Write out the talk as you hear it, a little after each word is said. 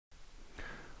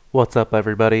What's up,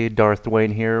 everybody? Darth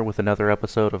Dwayne here with another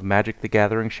episode of Magic the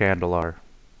Gathering Shandalar.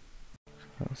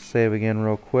 I'll save again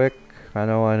real quick. I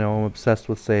know, I'm obsessed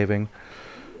with saving.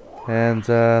 And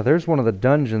there's one of the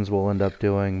dungeons we'll end up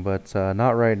doing, but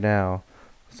not right now.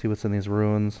 Let's see what's in these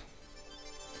ruins.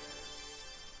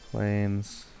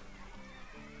 Plains.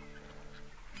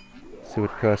 See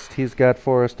what quest he's got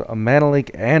for us. A mana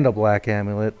link and a black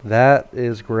amulet. That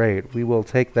is great. We will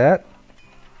take that.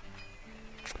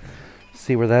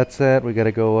 See where that's at. We got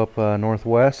to go up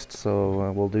northwest,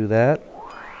 so we'll do that.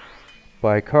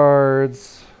 Buy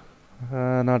cards.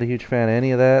 Not a huge fan of any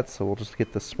of that, so we'll just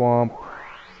get the swamp.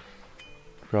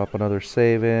 Drop another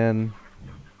save in.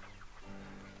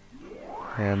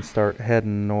 And start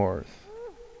heading north.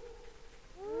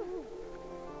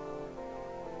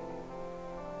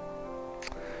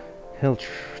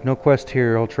 No quest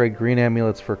here. I'll trade green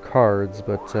amulets for cards,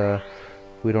 but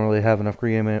we don't really have enough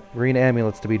green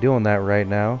amulets to be doing that right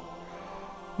now.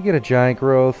 We get a giant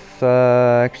growth.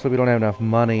 Actually, we don't have enough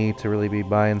money to really be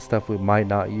buying stuff we might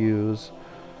not use.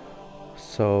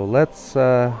 So let's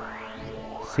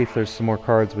see if there's some more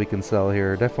cards we can sell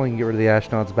here. Definitely can get rid of the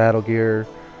Ashnod's battle gear.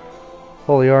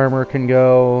 Holy armor can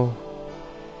go.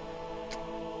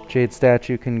 Jade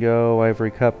statue can go. Ivory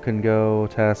cup can go.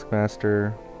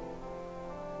 Taskmaster.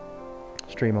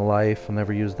 Stream of life. I'll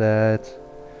never use that.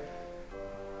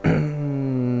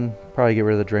 Probably get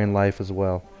rid of the drain life as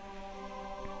well.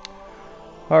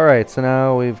 Alright, so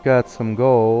now we've got some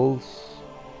golds.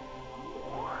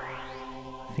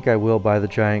 I think I will buy the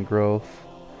giant growth.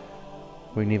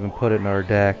 We can even put it in our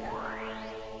deck.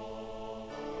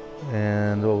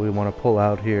 And what we want to pull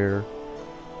out here.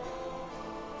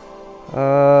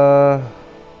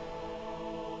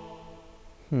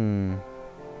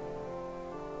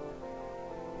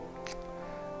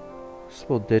 So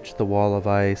we'll ditch the wall of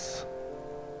ice.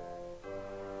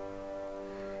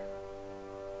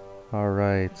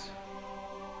 Alright.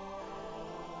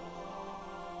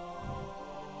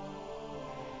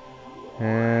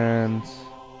 And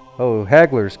oh,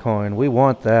 Hagglers coin. We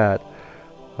want that.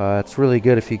 It's really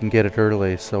good if you can get it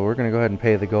early, so we're going to go ahead and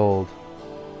pay the gold.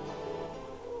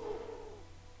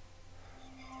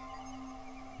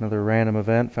 Another random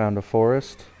event, found a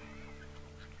forest.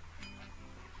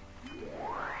 See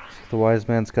if the wise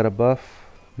man's got a buff.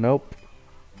 Nope.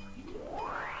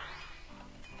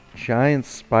 Giant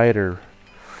spider.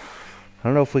 I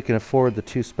don't know if we can afford the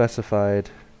 2 specified.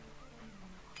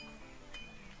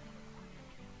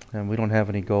 And we don't have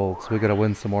any gold, so we gotta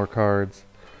win some more cards.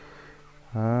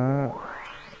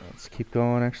 Let's keep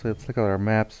going. Actually, let's look at our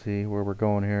map, see where we're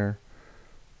going here.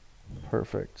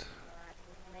 Perfect.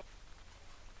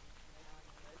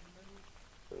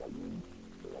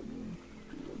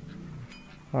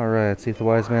 Alright, see if the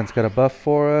wise man's got a buff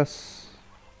for us.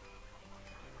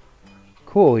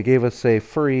 Cool, he gave us a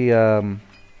free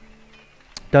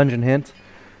dungeon hint.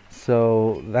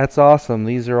 So that's awesome.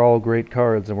 These are all great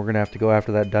cards, and we're going to have to go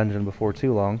after that dungeon before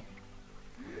too long.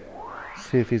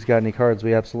 See if he's got any cards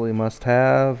we absolutely must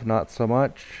have. Not so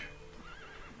much.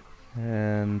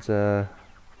 And well,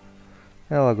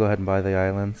 I'll go ahead and buy the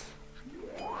islands.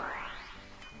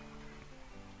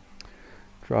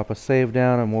 Drop a save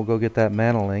down and we'll go get that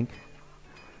mana link.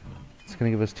 It's going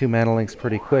to give us 2 mana links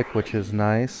pretty quick, which is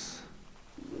nice.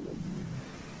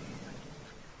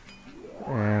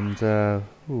 And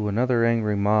ooh, another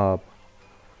angry mob.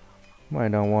 Might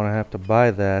not want to have to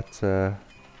buy that.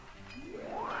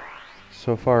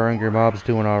 So far, angry mob's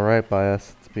doing alright by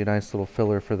us. It'd be a nice little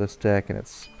filler for this deck, and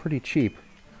it's pretty cheap,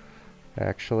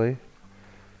 actually.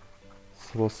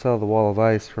 So we'll sell the wall of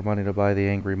ice for money to buy the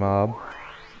angry mob.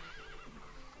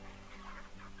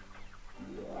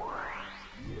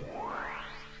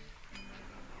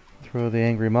 Throw the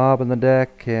angry mob in the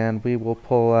deck, and we will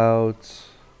pull out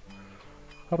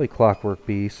probably Clockwork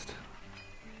Beast.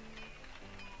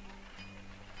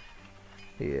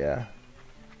 Yeah.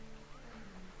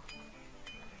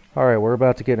 Alright, we're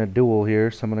about to get in a duel here,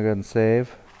 so I'm going to go ahead and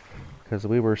save. Because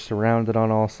we were surrounded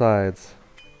on all sides.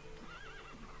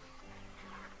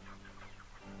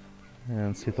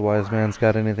 And see if the wise man's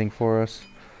got anything for us.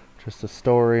 Just a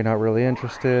story, not really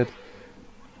interested.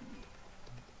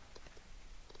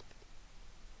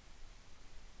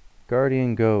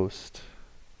 Guardian Ghost.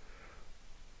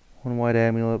 1 white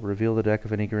amulet, reveal the deck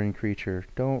of any green creature.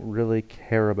 Don't really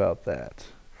care about that.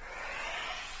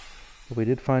 But we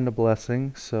did find a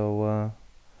blessing, so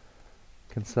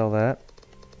can sell that.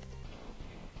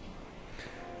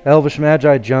 Elvish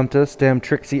Magi jumped us, damn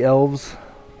tricksy elves.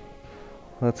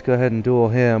 Let's go ahead and duel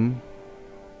him.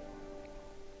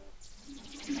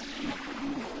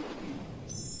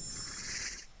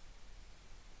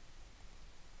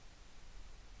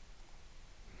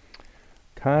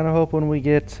 Kind of hoping we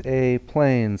get a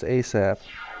plains ASAP.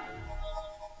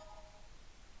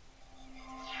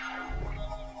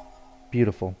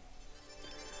 Beautiful.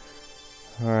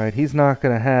 Alright, he's not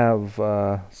going to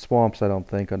have swamps, I don't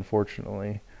think,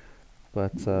 unfortunately.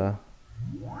 But, so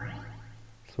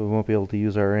we won't be able to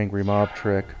use our angry mob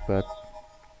trick, but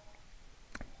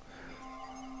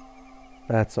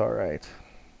that's alright.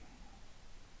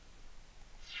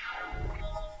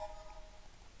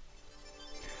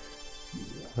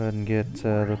 Go ahead and get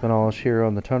the Benolosh Hero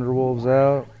and the Thunderwolves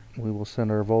out. We will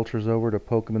send our vultures over to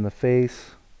poke him in the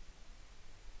face.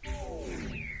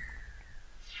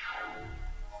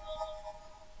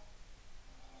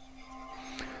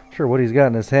 Sure, what he's got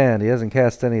in his hand, he hasn't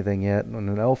cast anything yet. On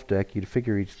an elf deck, you'd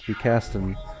figure he'd be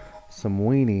casting some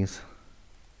weenies.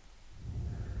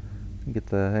 Get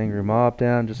the angry mob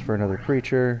down just for another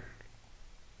creature.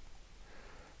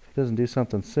 If he doesn't do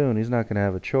something soon, he's not going to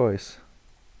have a choice.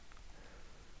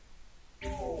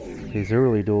 These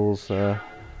early duels,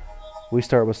 we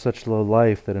start with such low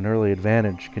life that an early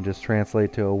advantage can just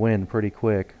translate to a win pretty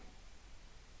quick.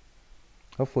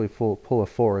 Hopefully pull a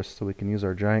forest so we can use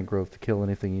our giant growth to kill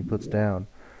anything he puts down.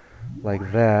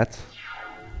 Like that.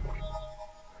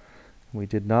 We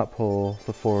did not pull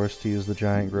the forest to use the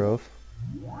giant growth.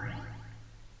 I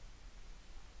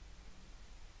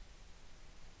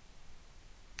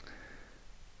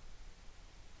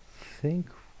think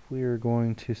we are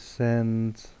going to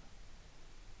send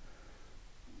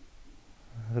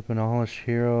the Benolosh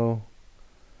Hero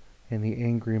and the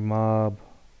angry mob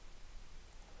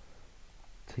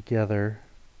together,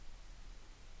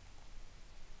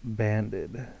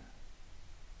 banded.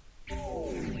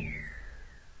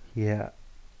 Yeah.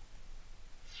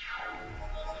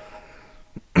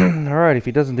 Alright, if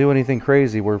he doesn't do anything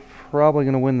crazy, we're probably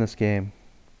going to win this game.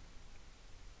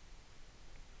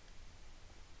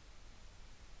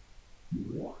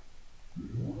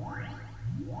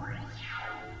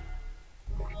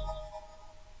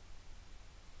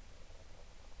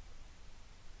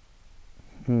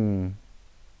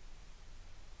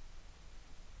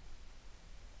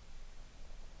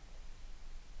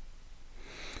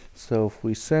 So if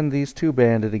we send these two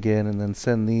banded again and then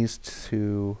send these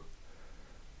two,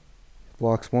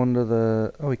 blocks one to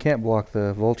the, oh, we can't block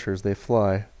the vultures, they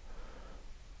fly.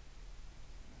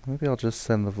 Maybe I'll just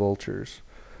send the vultures.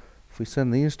 If we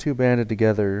send these two banded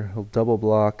together, he'll double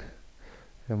block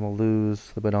and we'll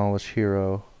lose the Benolosh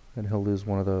Hero and he'll lose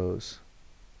one of those.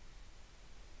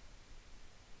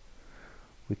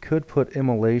 We could put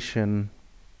Immolation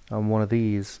on one of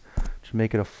these to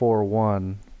make it a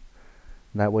 4-1.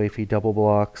 And that way if he double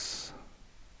blocks,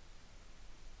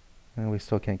 and we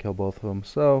still can't kill both of them.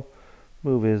 So,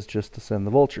 move is just to send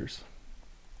the vultures.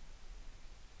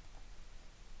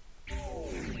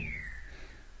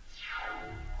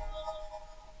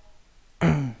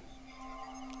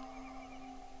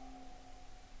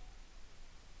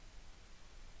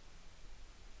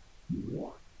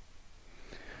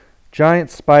 Giant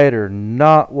spider,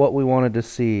 not what we wanted to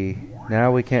see.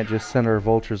 Now we can't just send our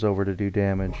vultures over to do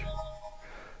damage.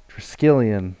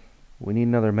 Triskelion. We need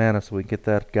another mana so we can get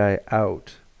that guy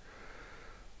out.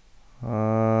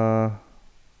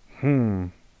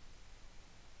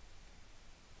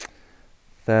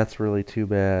 That's really too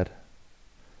bad.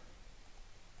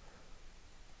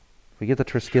 If we get the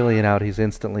Triskelion out, he's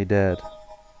instantly dead.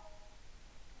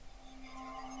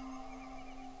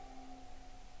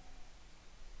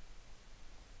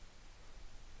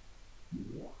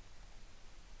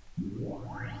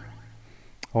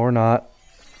 Or not.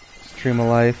 Stream of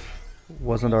Life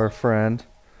wasn't our friend.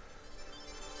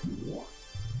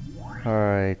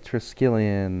 Alright,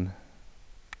 Triskelion.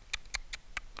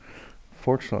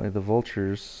 Fortunately, the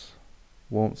vultures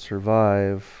won't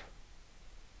survive.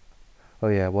 Oh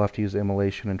yeah, we'll have to use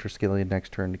Immolation and Triskelion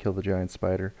next turn to kill the giant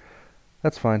spider.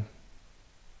 That's fine.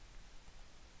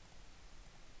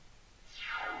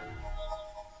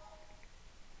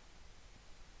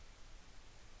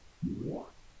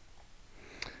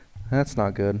 That's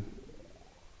not good.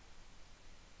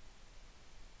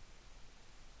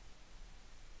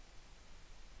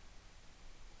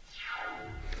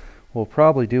 What we'll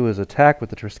probably do is attack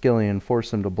with the Triskelion,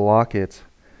 force him to block it,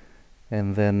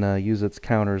 and then use its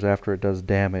counters after it does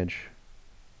damage.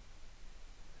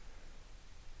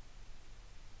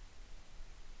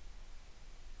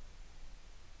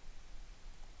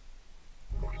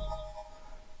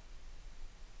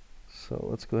 So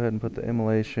let's go ahead and put the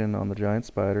Immolation on the giant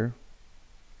spider.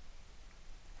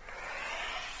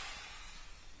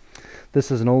 This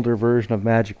is an older version of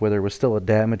Magic where there was still a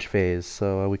damage phase,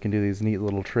 so we can do these neat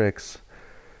little tricks,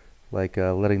 like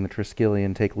letting the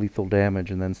Triskelion take lethal damage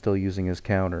and then still using his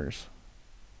counters.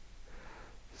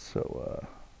 So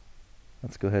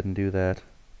let's go ahead and do that.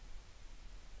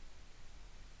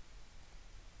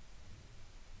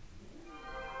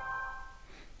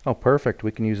 Oh, perfect.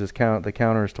 We can use the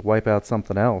counters to wipe out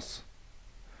something else.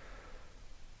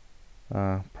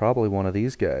 Probably one of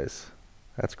these guys.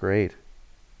 That's great.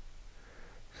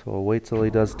 So we'll wait till he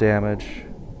does damage.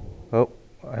 Oh,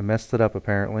 I messed it up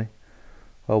apparently.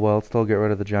 Oh well, let's still get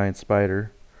rid of the giant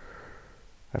spider.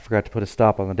 I forgot to put a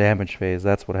stop on the damage phase.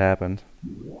 That's what happened.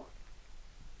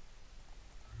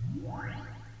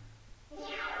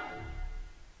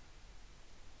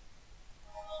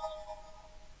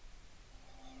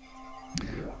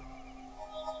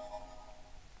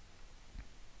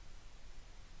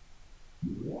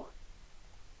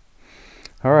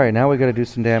 Alright, now we gotta do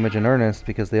some damage in earnest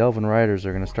because the Elven Riders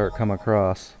are gonna start come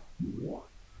across.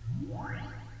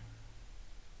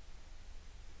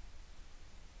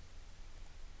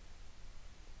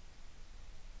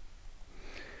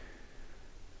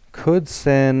 Could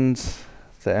send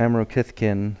the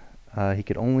Amrokithkin. He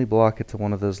could only block it to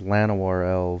one of those Llanowar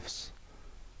elves.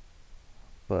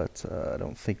 But I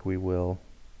don't think we will.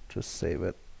 Just save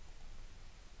it.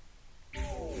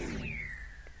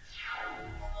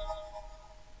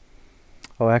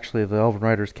 Oh, actually, the Elven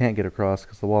Riders can't get across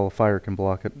because the Wall of Fire can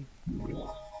block it.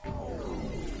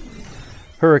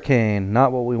 Hurricane,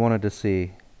 not what we wanted to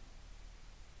see.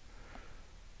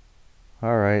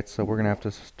 Alright, so we're going to have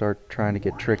to start trying to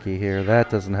get tricky here.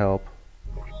 That doesn't help.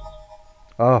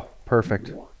 Oh,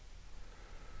 perfect.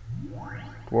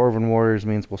 Dwarven Warriors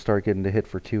means we'll start getting to hit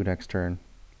for 2 next turn.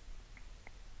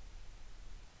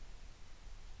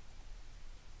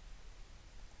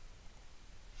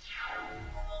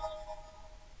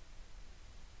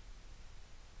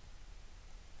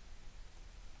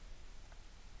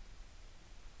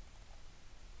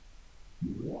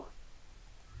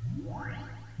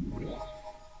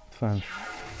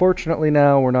 Fortunately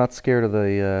now we're not scared of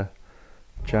the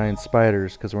giant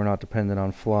spiders because we're not dependent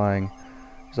on flying.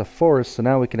 There's a forest, so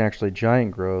now we can actually giant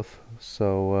growth.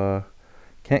 So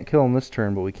can't kill him this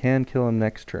turn, but we can kill him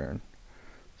next turn.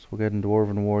 So we'll get in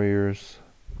Dwarven Warriors,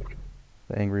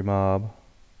 the Angry Mob.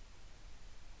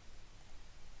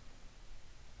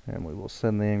 And we will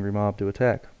send the Angry Mob to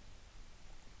attack.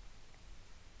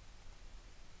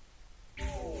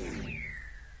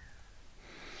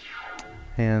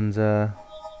 And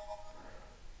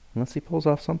unless he pulls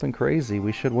off something crazy,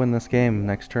 we should win this game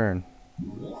next turn.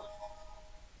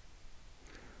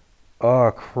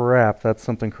 Oh crap, that's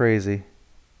something crazy.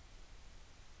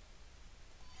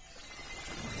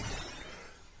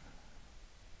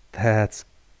 That's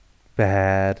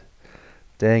bad.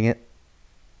 Dang it.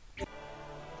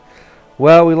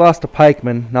 Well, we lost a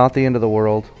pikeman, not the end of the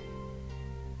world.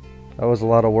 That was a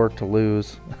lot of work to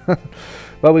lose.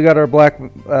 But we got our black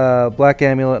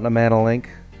amulet and a mana link.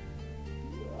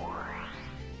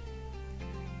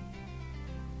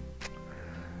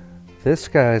 This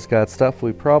guy's got stuff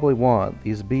we probably want.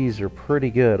 These bees are pretty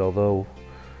good, although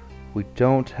we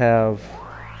don't have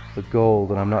the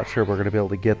gold, and I'm not sure we're going to be able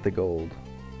to get the gold.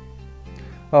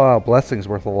 Oh wow, blessing's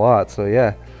worth a lot, so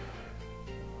yeah.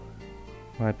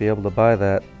 Might be able to buy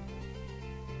that.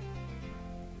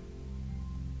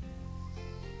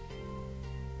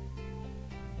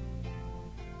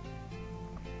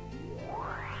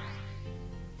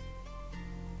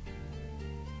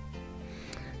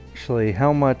 Actually,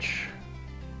 how much?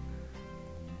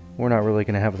 We're not really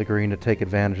going to have the green to take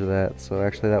advantage of that, so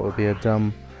actually that would be a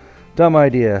dumb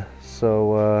idea.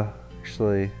 So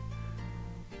actually,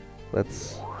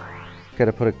 let's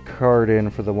gotta put a card in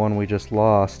for the one we just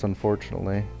lost,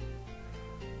 unfortunately.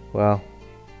 Well,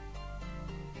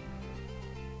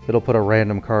 it'll put a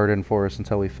random card in for us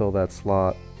until we fill that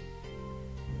slot.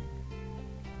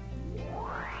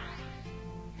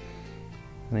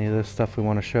 Any of this stuff we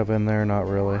want to shove in there? Not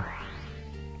really.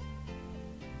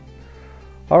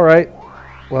 Alright,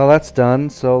 well that's done,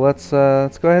 so let's go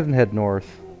ahead and head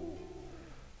north.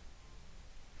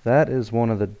 That is one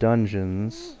of the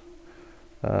dungeons,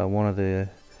 where one of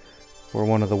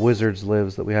the wizards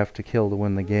lives that we have to kill to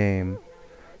win the game.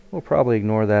 We'll probably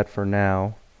ignore that for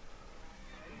now.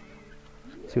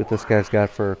 See what this guy's got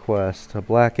for a quest. A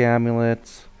black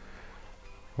amulet.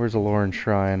 Where's a Lauren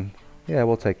Shrine? Yeah,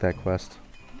 we'll take that quest.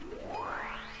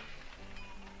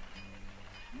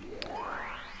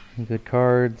 Any good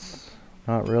cards?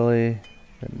 Not really.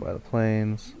 Hidden by the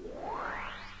plains.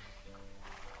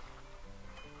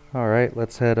 Alright,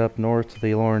 let's head up north to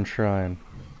the Lauren Shrine.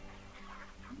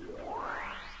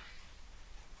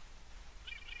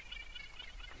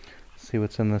 See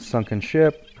what's in this sunken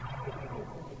ship.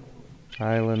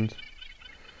 Island.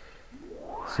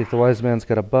 See if the wise man's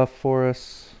got a buff for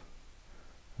us.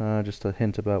 Just a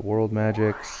hint about world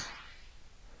magics.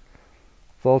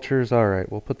 Vultures,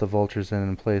 alright, we'll put the vultures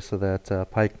in place of that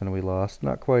pikeman we lost.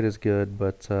 Not quite as good,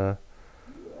 but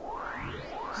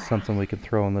something we can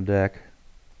throw on the deck.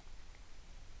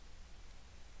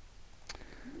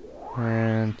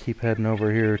 And keep heading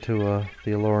over here to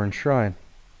the Aloran Shrine.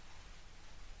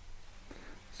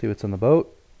 See what's on the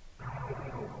boat.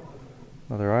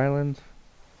 Another island.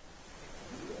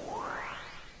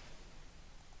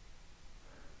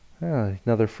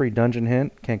 Another free dungeon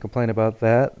hint. Can't complain about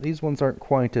that. These ones aren't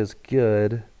quite as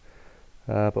good,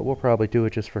 but we'll probably do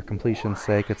it just for completion's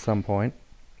sake at some point.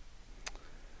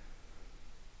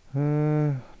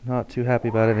 Not too happy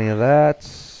about any of that.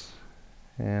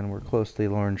 And we're close to the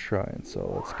Aloran Shrine,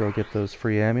 so let's go get those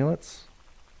free amulets.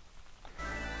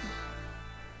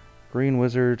 Green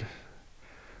Wizard.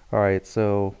 Alright,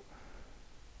 so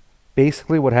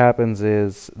basically what happens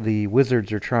is the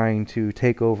wizards are trying to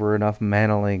take over enough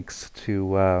mana links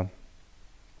to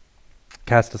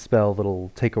cast a spell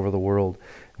that'll take over the world,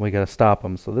 and we gotta stop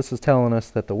them. So this is telling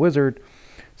us that the wizard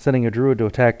sending a druid to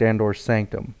attack Dandor's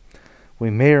Sanctum. We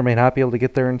may or may not be able to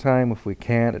get there in time. If we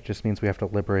can't, it just means we have to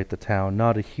liberate the town.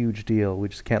 Not a huge deal. We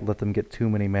just can't let them get too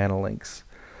many mana links.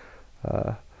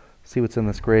 See what's in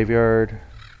this graveyard.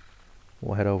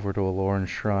 We'll head over to Aloran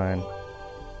Shrine.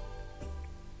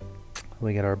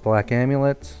 We get our black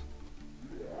amulet.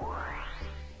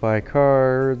 Buy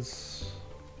cards.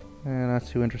 Not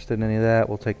too interested in any of that.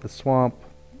 We'll take the swamp.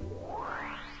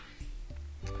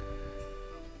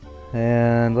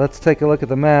 And let's take a look at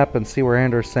the map and see where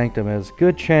Andor's Sanctum is.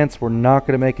 Good chance we're not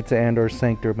going to make it to Andor's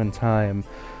Sanctum in time.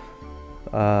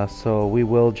 So we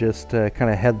will just kind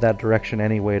of head that direction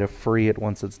anyway to free it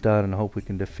once it's done and hope we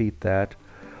can defeat that.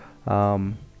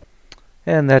 And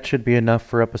that should be enough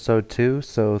for episode 2.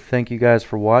 So thank you guys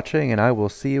for watching, and I will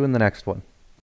see you in the next one.